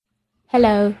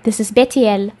Hello, this is Betty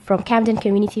L. from Camden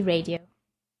Community Radio.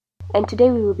 And today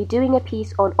we will be doing a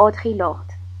piece on Audre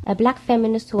Lorde, a black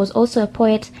feminist who was also a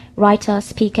poet, writer,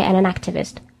 speaker, and an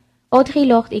activist. Audre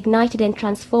Lorde ignited and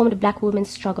transformed black women's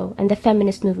struggle and the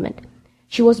feminist movement.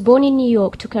 She was born in New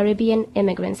York to Caribbean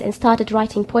immigrants and started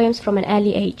writing poems from an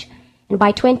early age. And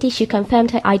by 20, she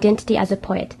confirmed her identity as a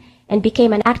poet and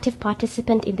became an active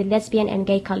participant in the lesbian and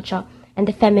gay culture and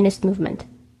the feminist movement.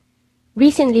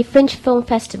 Recently, Fringe Film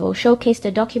Festival showcased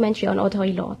a documentary on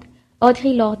Audre Lorde,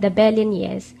 Audre Lorde, The Berlin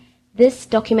Years. This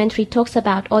documentary talks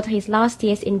about Audre's last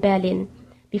years in Berlin,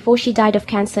 before she died of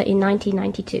cancer in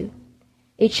 1992.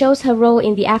 It shows her role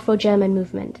in the Afro-German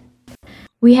movement.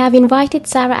 We have invited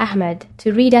Sarah Ahmed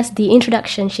to read us the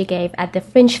introduction she gave at the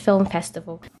Fringe Film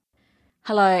Festival.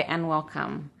 Hello and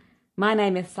welcome. My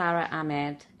name is Sarah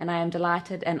Ahmed, and I am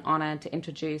delighted and honoured to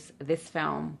introduce this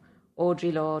film,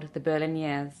 Audre Lorde, The Berlin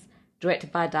Years,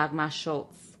 directed by Dagmar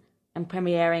Schultz, and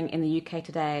premiering in the UK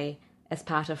today as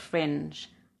part of Fringe,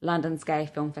 London's gay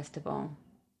film festival.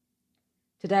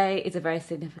 Today is a very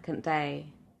significant day.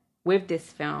 With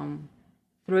this film,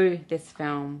 through this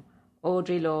film,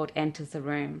 Audre Lorde enters the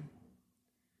room.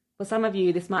 For some of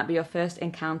you, this might be your first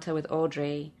encounter with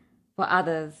Audre. For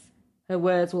others, her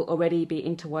words will already be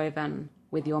interwoven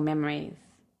with your memories.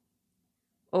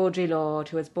 Audre Lorde,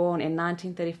 who was born in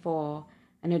 1934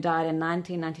 and who died in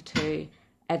 1992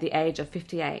 at the age of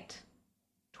 58,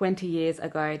 20 years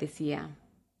ago this year.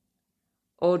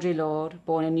 Audre Lorde,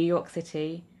 born in New York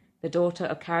City, the daughter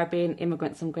of Caribbean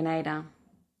immigrants from Grenada.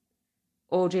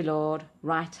 Audre Lorde,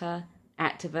 writer,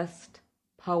 activist,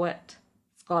 poet,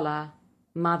 scholar,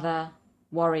 mother,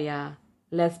 warrior,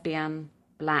 lesbian,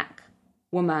 black,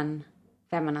 woman,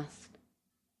 feminist.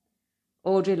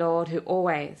 Audre Lorde, who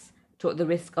always took the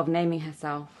risk of naming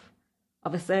herself,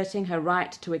 of asserting her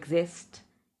right to exist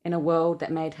in a world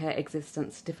that made her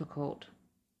existence difficult.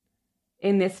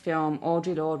 In this film,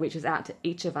 Audre Lorde reaches out to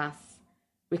each of us.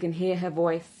 We can hear her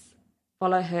voice,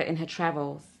 follow her in her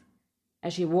travels,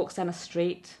 as she walks down a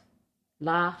street,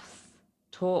 laughs,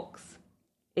 talks,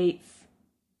 eats,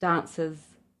 dances,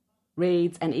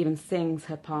 reads, and even sings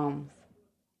her poems.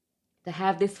 To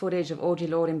have this footage of Audre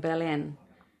Lorde in Berlin,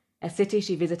 a city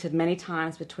she visited many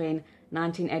times between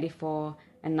 1984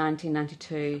 and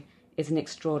 1992, is an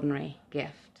extraordinary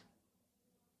gift.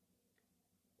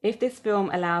 If this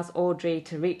film allows Audre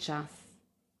to reach us,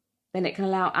 then it can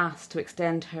allow us to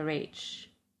extend her reach.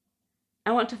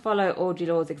 I want to follow Audre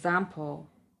Lorde's example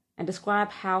and describe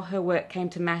how her work came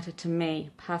to matter to me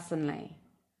personally.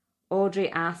 Audre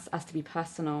asks us to be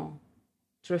personal,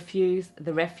 to refuse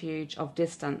the refuge of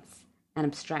distance and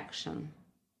abstraction.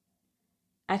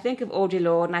 I think of Audre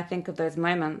Lorde and I think of those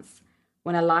moments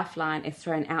when a lifeline is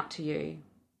thrown out to you.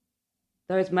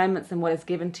 Those moments and what is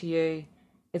given to you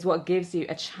is what gives you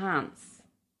a chance,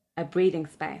 a breathing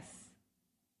space.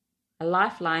 A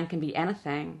lifeline can be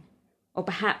anything, or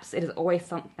perhaps it is always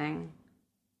something.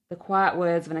 The quiet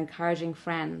words of an encouraging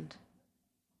friend,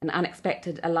 an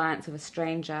unexpected alliance with a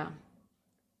stranger,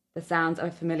 the sounds of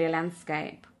a familiar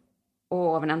landscape,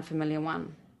 or of an unfamiliar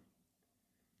one.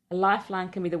 A lifeline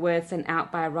can be the words sent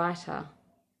out by a writer,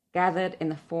 gathered in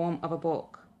the form of a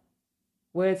book,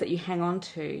 words that you hang on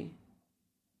to,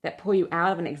 that pull you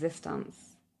out of an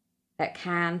existence, that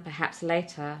can, perhaps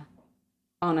later,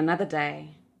 on another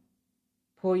day,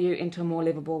 pull you into a more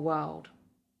livable world.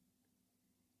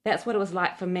 That's what it was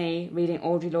like for me reading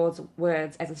Audre Lorde's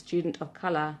words as a student of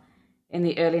colour in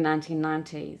the early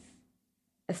 1990s,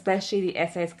 especially the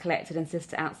essays collected in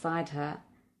Sister Outside Her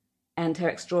and her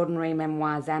extraordinary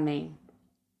memoir, Zami.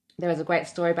 There is a great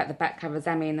story about the back cover of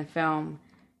Zami in the film,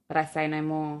 but I say no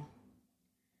more.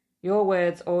 Your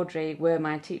words, Audre, were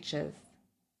my teachers.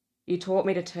 You taught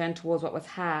me to turn towards what was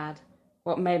hard,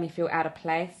 what made me feel out of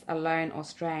place, alone or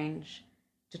strange,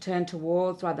 to turn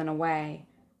towards rather than away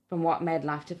from what made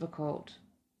life difficult.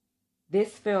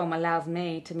 This film allows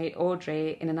me to meet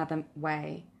Audre in another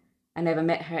way. I never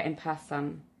met her in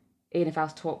person, even if I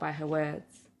was taught by her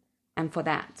words. And for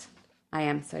that, I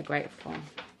am so grateful.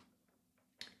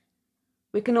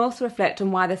 We can also reflect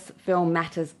on why this film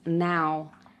matters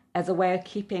now as a way of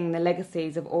keeping the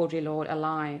legacies of Audre Lorde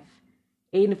alive.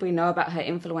 Even if we know about her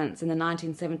influence in the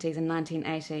 1970s and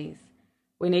 1980s,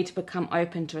 we need to become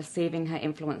open to receiving her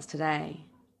influence today.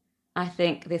 I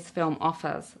think this film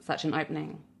offers such an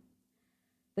opening.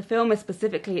 The film is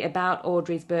specifically about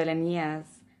Audre's Berlin years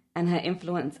and her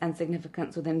influence and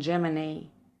significance within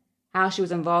Germany, how she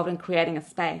was involved in creating a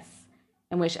space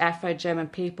in which Afro-German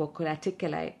people could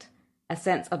articulate a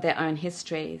sense of their own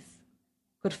histories,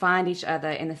 could find each other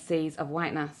in the seas of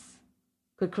whiteness,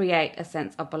 could create a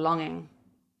sense of belonging.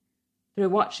 through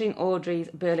watching Audre's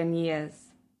Berlin years,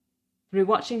 through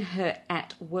watching her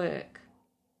at work,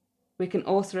 we can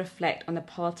also reflect on the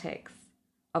politics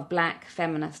of Black,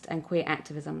 feminist and queer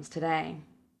activisms today.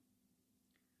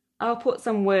 I'll put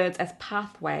some words as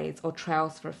pathways or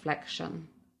trails for reflection.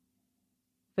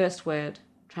 First word,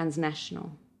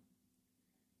 transnational.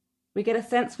 We get a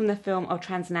sense from the film of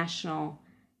transnational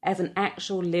as an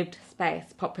actual lived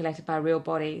space populated by real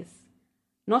bodies,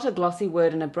 not a glossy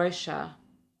word in a brochure,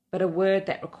 but a word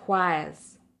that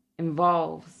requires,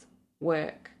 involves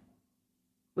work.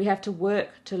 We have to work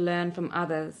to learn from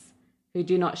others who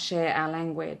do not share our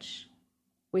language.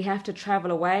 We have to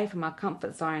travel away from our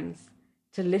comfort zones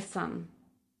to listen,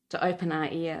 to open our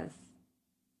ears.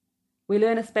 We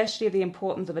learn especially the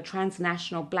importance of a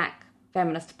transnational Black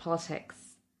feminist politics,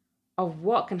 of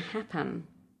what can happen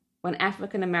when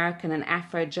African American and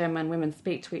Afro-German women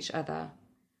speak to each other,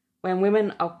 when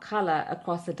women of colour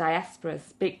across the diaspora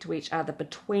speak to each other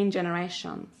between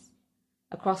generations,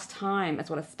 across time as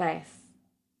well as space.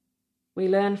 We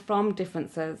learn from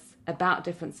differences, about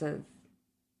differences.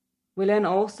 We learn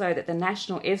also that the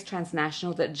national is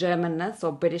transnational, that Germanness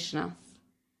or Britishness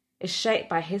is shaped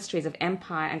by histories of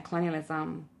empire and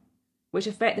colonialism, which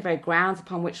affect the very grounds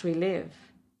upon which we live.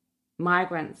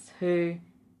 Migrants who,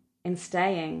 in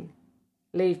staying,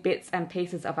 leave bits and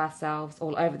pieces of ourselves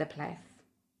all over the place.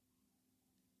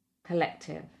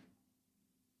 Collective.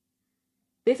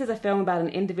 This is a film about an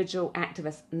individual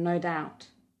activist, no doubt,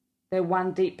 though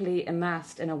one deeply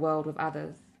immersed in a world with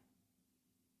others.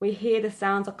 We hear the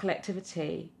sounds of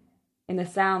collectivity in the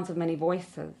sounds of many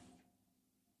voices,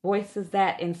 voices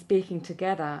that, in speaking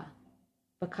together,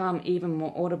 become even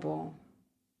more audible.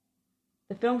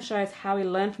 The film shows how we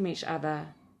learn from each other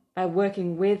by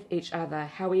working with each other,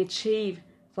 how we achieve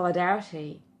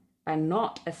solidarity by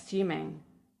not assuming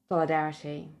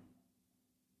solidarity.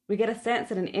 We get a sense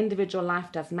that an individual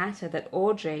life does matter, that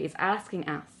Audre is asking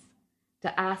us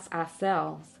to ask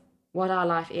ourselves what our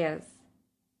life is,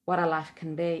 what our life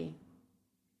can be.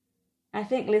 I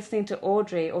think listening to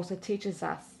Audre also teaches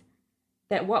us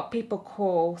that what people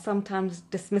call, sometimes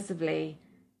dismissively,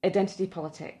 identity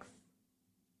politics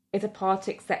is a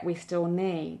politics that we still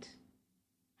need.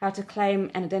 How to claim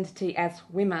an identity as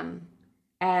women,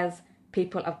 as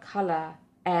people of colour,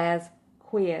 as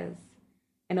queers,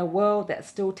 in a world that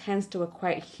still tends to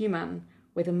equate human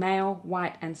with male,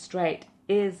 white and straight,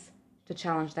 is to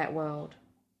challenge that world.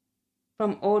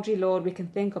 From Audre Lorde we can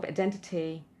think of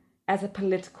identity as a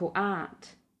political art,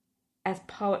 as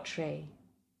poetry,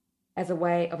 as a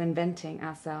way of inventing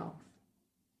ourselves.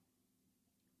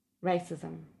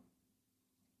 Racism.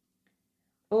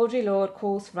 Audre Lorde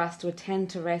calls for us to attend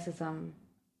to racism,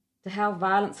 to how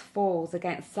violence falls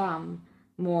against some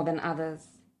more than others,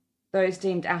 those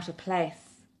deemed out of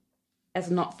place, as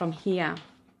not from here.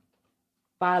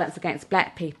 Violence against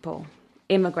Black people,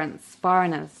 immigrants,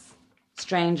 foreigners,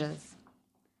 strangers.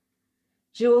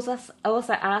 She also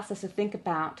asks us to think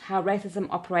about how racism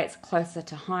operates closer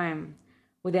to home,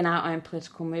 within our own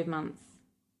political movements.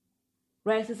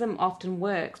 Racism often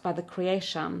works by the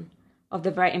creation of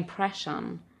the very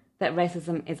impression that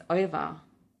racism is over,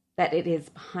 that it is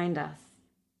behind us.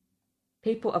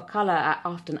 People of colour are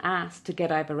often asked to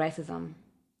get over racism.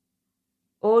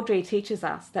 Audre teaches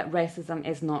us that racism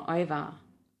is not over.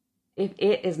 If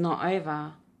it is not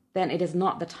over, then it is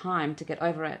not the time to get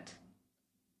over it.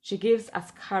 She gives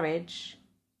us courage,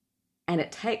 and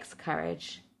it takes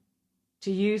courage,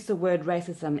 to use the word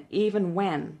racism even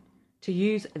when to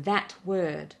use that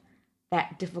word,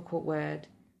 that difficult word,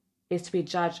 is to be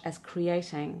judged as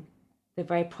creating the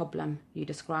very problem you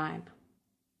describe.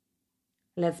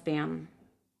 Lesbian.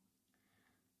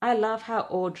 I love how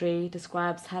Audre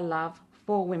describes her love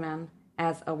for women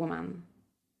as a woman.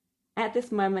 At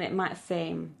this moment it might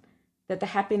seem that the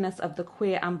happiness of the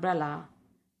queer umbrella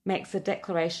makes the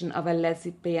declaration of a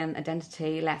lesbian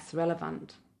identity less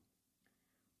relevant.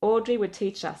 Audre would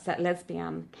teach us that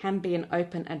lesbian can be an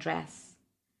open address,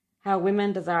 how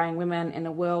women desiring women in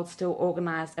a world still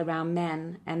organised around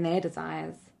men and their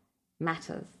desires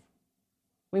matters.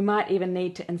 We might even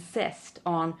need to insist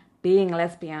on being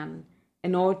lesbian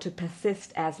in order to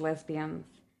persist as lesbians,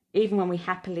 even when we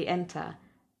happily enter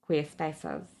queer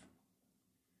spaces.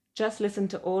 Just listen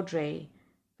to Audre,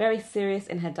 very serious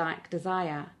in her dark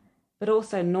desire, but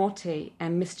also naughty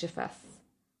and mischievous,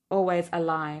 always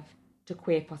alive to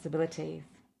queer possibilities.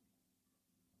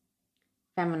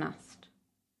 Feminist.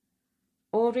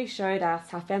 Audre showed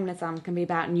us how feminism can be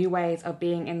about new ways of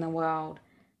being in the world,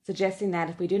 suggesting that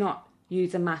if we do not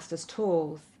use the master's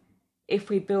tools, if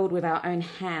we build with our own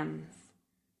hands,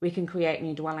 we can create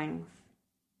new dwellings.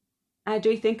 I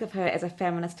do think of her as a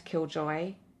feminist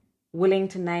killjoy, willing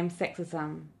to name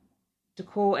sexism, to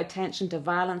call attention to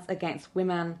violence against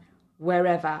women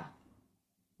wherever,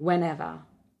 whenever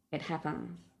it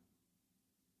happens.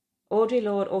 Audre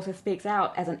Lorde also speaks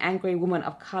out as an angry woman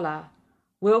of colour,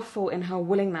 willful in her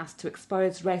willingness to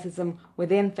expose racism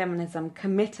within feminism,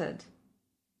 committed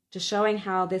to showing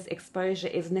how this exposure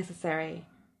is necessary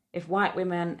if white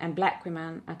women and black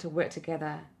women are to work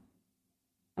together.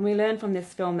 And we learn from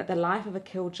this film that the life of a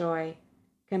killjoy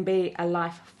can be a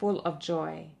life full of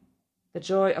joy, the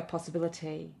joy of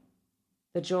possibility,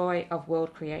 the joy of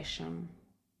world creation.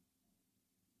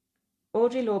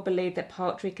 Audre Lorde believed that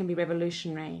poetry can be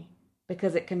revolutionary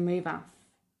because it can move us.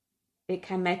 It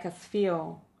can make us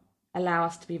feel, allow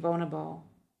us to be vulnerable.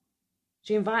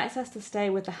 She invites us to stay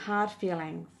with the hard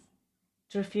feelings,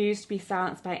 to refuse to be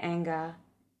silenced by anger,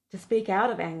 to speak out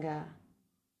of anger,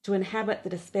 to inhabit the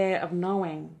despair of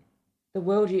knowing the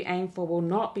world you aim for will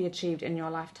not be achieved in your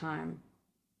lifetime,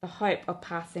 the hope of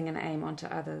passing an aim on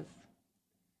to others.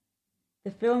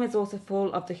 The film is also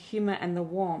full of the humour and the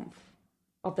warmth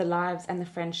of the lives and the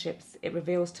friendships it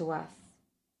reveals to us.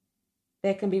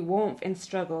 There can be warmth in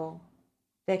struggle.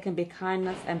 There can be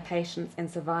kindness and patience in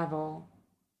survival.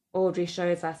 Audre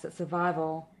shows us that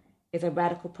survival is a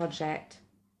radical project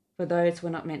for those who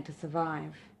are not meant to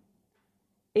survive.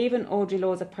 Even Audre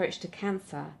Lorde's approach to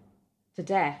cancer, to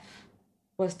death,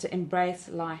 was to embrace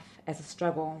life as a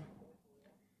struggle.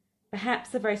 Perhaps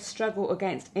the very struggle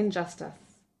against injustice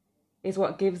is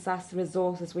what gives us the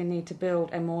resources we need to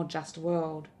build a more just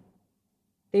world.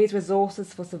 These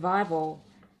resources for survival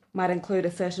might include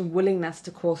a certain willingness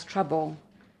to cause trouble,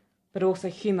 but also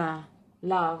humour,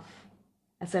 love,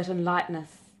 a certain lightness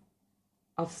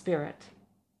of spirit.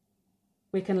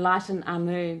 We can lighten our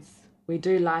moods. We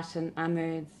do lighten our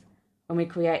moods when we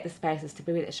create the spaces to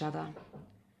be with each other.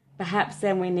 Perhaps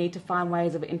then we need to find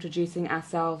ways of introducing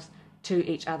ourselves to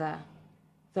each other.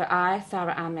 So I,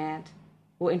 Sarah Ahmed,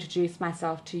 will introduce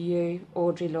myself to you,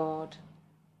 Audre Lorde,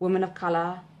 woman of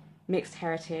colour, mixed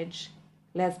heritage,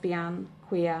 lesbian,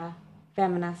 queer,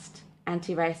 feminist,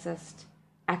 anti-racist,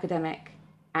 academic,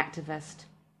 activist,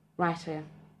 writer.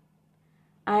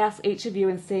 I ask each of you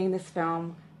in seeing this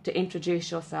film to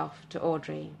introduce yourself to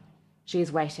Audre. She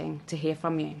is waiting to hear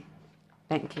from you.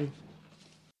 Thank you.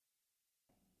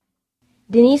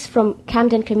 Denise from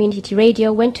Camden Community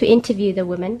Radio went to interview the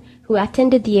women who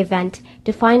attended the event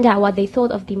to find out what they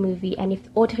thought of the movie and if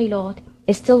Audre Lorde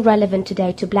is still relevant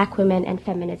today to black women and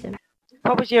feminism.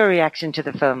 What was your reaction to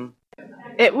the film?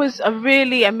 It was a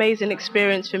really amazing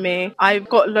experience for me. I've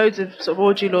got loads of sort of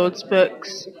Audre Lorde's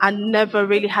books and never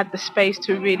really had the space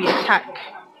to really attack,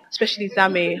 especially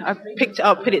Zami. I picked it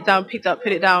up, put it down, picked it up,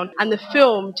 put it down. And the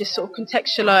film just sort of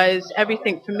contextualized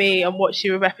everything for me and what she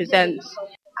represents.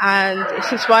 And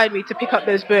it's inspired me to pick up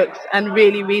those books and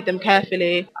really read them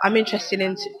carefully. I'm interested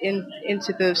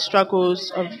into the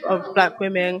struggles of black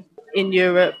women in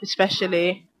Europe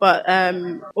especially. But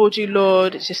Audre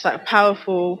Lorde is just like a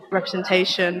powerful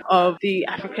representation of the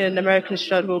African American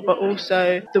struggle, but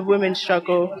also the women's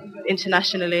struggle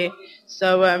internationally.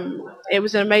 So it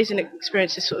was an amazing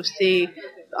experience to sort of see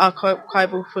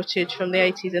archival footage from the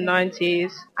 80s and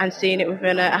 90s and seeing it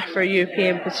within an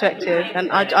Afro-European perspective.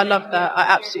 And I love that. I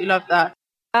absolutely love that.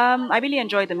 I really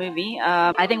enjoyed the movie.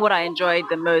 I think what I enjoyed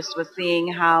the most was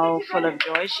seeing how full of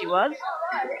joy she was.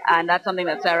 And that's something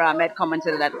that Sarah Ahmed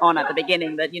commented on at the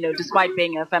beginning, that, you know, despite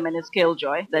being a feminist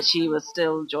killjoy, that she was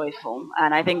still joyful.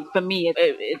 And I think for me,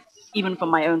 it's even from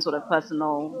my own sort of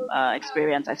personal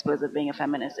experience, I suppose, of being a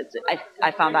feminist,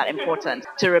 I found that important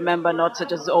to remember not to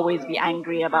just always be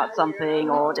angry about something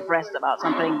or depressed about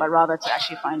something, but rather to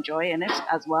actually find joy in it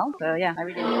as well. So yeah, I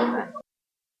really enjoyed that.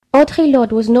 Audre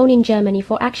Lorde was known in Germany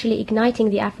for actually igniting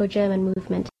the Afro-German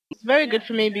movement. It's very good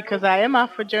for me because I am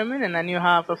Afro-German and I knew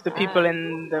half of the people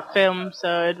in the film,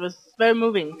 so it was very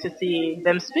moving to see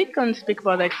them speak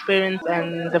about their experience,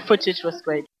 and the footage was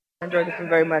great. I enjoyed the film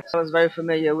very much. I was very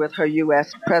familiar with her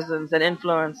U.S. presence and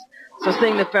influence, so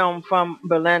seeing the film from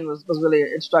Berlin was really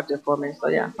instructive for me. So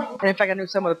yeah, and in fact I knew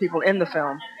some of the people in the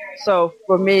film. So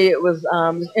for me, it was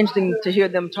interesting to hear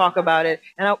them talk about it.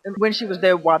 And when she was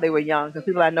there while they were young, because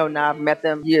people I know now, I've met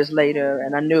them years later,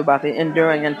 and I knew about the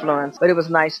enduring influence. But it was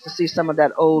nice to see some of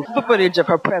that old footage of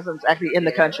her presence actually in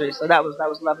the country. So that was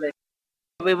lovely.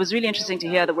 It was really interesting to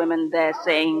hear the women there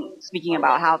speaking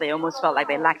about how they almost felt like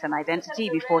they lacked an identity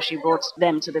before she brought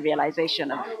them to the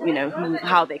realization of, you know,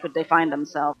 how they could define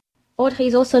themselves. Audre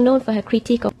is also known for her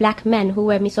critique of black men who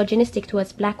were misogynistic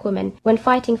towards black women when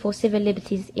fighting for civil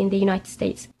liberties in the United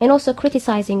States, and also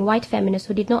criticizing white feminists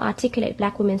who did not articulate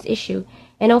black women's issue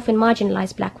and often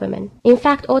marginalized black women. In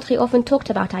fact, Audre often talked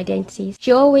about identities.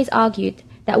 She always argued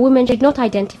that women should not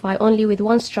identify only with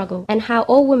one struggle, and how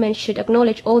all women should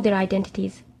acknowledge all their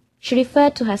identities. She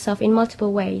referred to herself in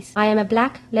multiple ways. I am a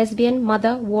black, lesbian,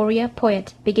 mother, warrior,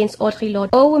 poet, begins Audre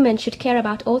Lorde. All women should care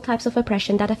about all types of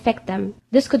oppression that affect them.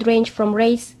 This could range from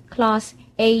race, class,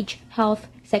 age, health,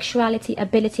 sexuality,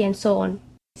 ability, and so on.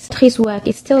 Audre's work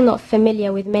is still not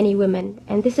familiar with many women,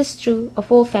 and this is true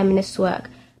of all feminist work,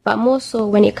 but more so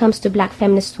when it comes to black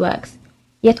feminist works.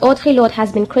 Yet Audre Lorde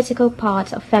has been a critical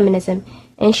part of feminism,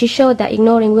 and she showed that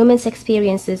ignoring women's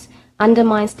experiences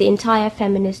undermines the entire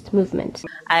feminist movement.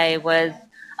 I was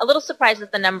a little surprised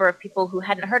at the number of people who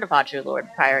hadn't heard of Audre Lorde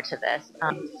prior to this.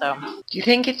 Do you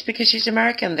think it's because she's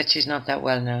American that she's not that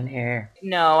well known here?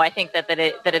 No, I think that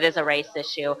it is a race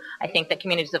issue. I think that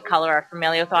communities of color are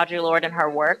familiar with Audre Lorde and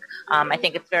her work. I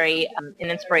think it's very an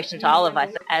inspiration to all of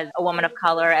us as a woman of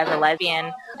color, as a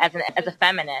lesbian, as a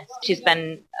feminist. She's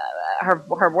been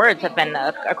her words have been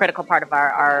a critical part of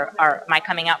my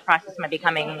coming out process, my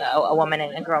becoming a woman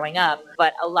and growing up.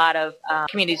 But a lot of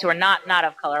communities who are not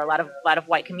of color, a lot of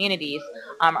white communities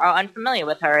are unfamiliar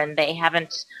with her, and they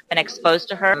haven't been exposed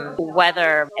to her.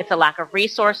 Whether it's a lack of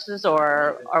resources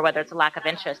or whether it's a lack of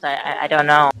interest, I don't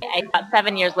know. I spent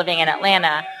 7 years living in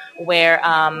Atlanta, where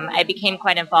I became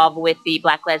quite involved with the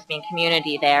black lesbian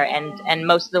community there, and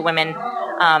most of the women,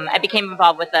 I became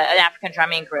involved with an African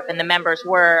drumming group, and the members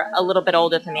were a little bit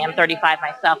older than me. I'm 35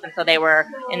 myself, and so they were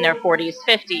in their 40s,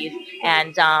 50s,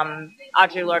 and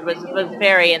Audre Lorde was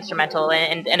very instrumental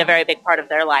and a very big part of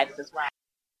their lives as well.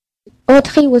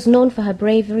 Audre was known for her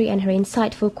bravery and her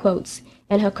insightful quotes,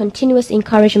 and her continuous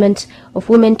encouragement of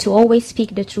women to always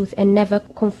speak the truth and never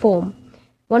conform.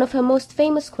 One of her most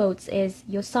famous quotes is,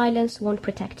 "Your silence won't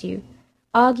protect you,"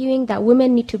 arguing that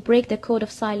women need to break the code of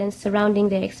silence surrounding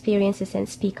their experiences and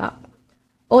speak up.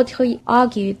 Audre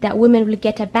argued that women will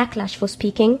get a backlash for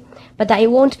speaking, but that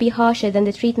it won't be harsher than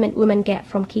the treatment women get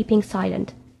from keeping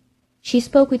silent. She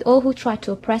spoke with all who tried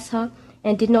to oppress her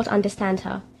and did not understand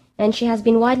her, and she has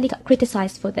been widely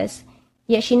criticized for this,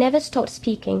 yet she never stopped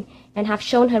speaking and have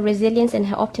shown her resilience and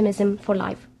her optimism for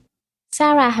life.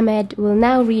 Sarah Ahmed will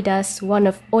now read us one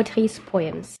of Audre's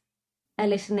poems. A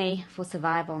Litany for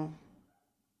Survival.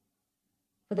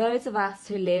 For those of us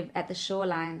who live at the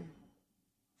shoreline,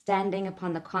 standing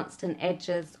upon the constant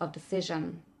edges of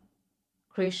decision,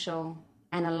 crucial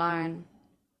and alone.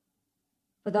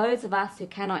 For those of us who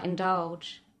cannot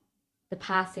indulge the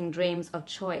passing dreams of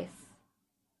choice,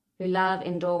 who love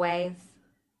in doorways,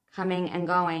 coming and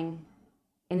going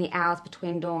in the hours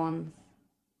between dawns,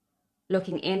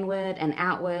 looking inward and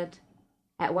outward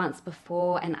at once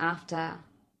before and after,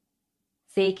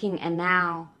 seeking a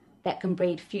now that can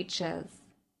breed futures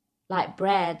like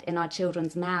bread in our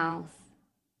children's mouths,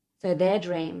 so their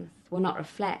dreams will not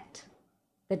reflect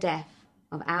the death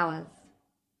of ours.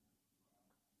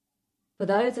 For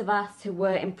those of us who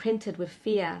were imprinted with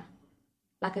fear,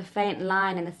 like a faint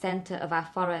line in the center of our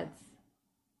foreheads,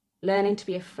 learning to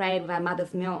be afraid with our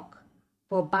mother's milk,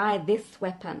 for by this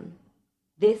weapon,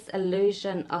 this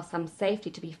illusion of some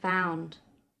safety to be found,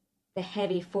 the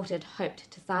heavy-footed hoped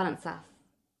to silence us.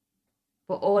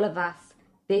 For all of us,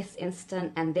 this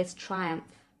instant and this triumph.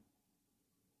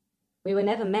 We were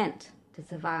never meant to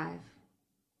survive.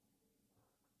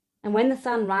 And when the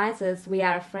sun rises, we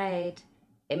are afraid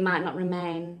it might not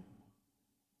remain.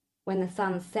 When the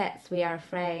sun sets, we are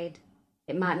afraid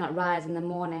it might not rise in the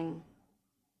morning.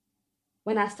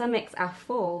 When our stomachs are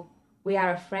full, we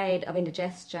are afraid of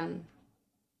indigestion.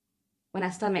 When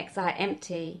our stomachs are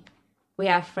empty, we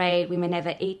are afraid we may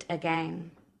never eat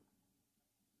again.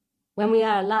 When we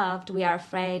are loved, we are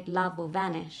afraid love will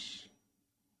vanish.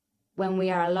 When we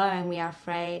are alone, we are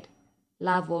afraid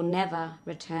love will never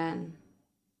return.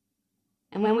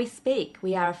 And when we speak,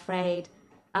 we are afraid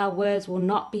our words will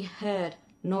not be heard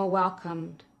nor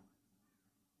welcomed.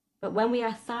 But when we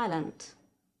are silent,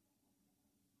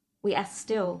 we are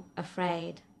still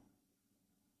afraid.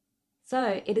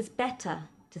 So it is better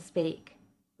to speak,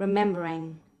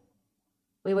 remembering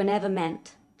we were never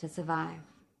meant to survive.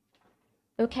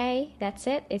 Okay, that's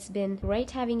it. It's been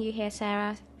great having you here,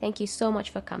 Sarah. Thank you so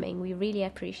much for coming. We really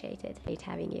appreciate it. Great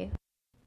having you.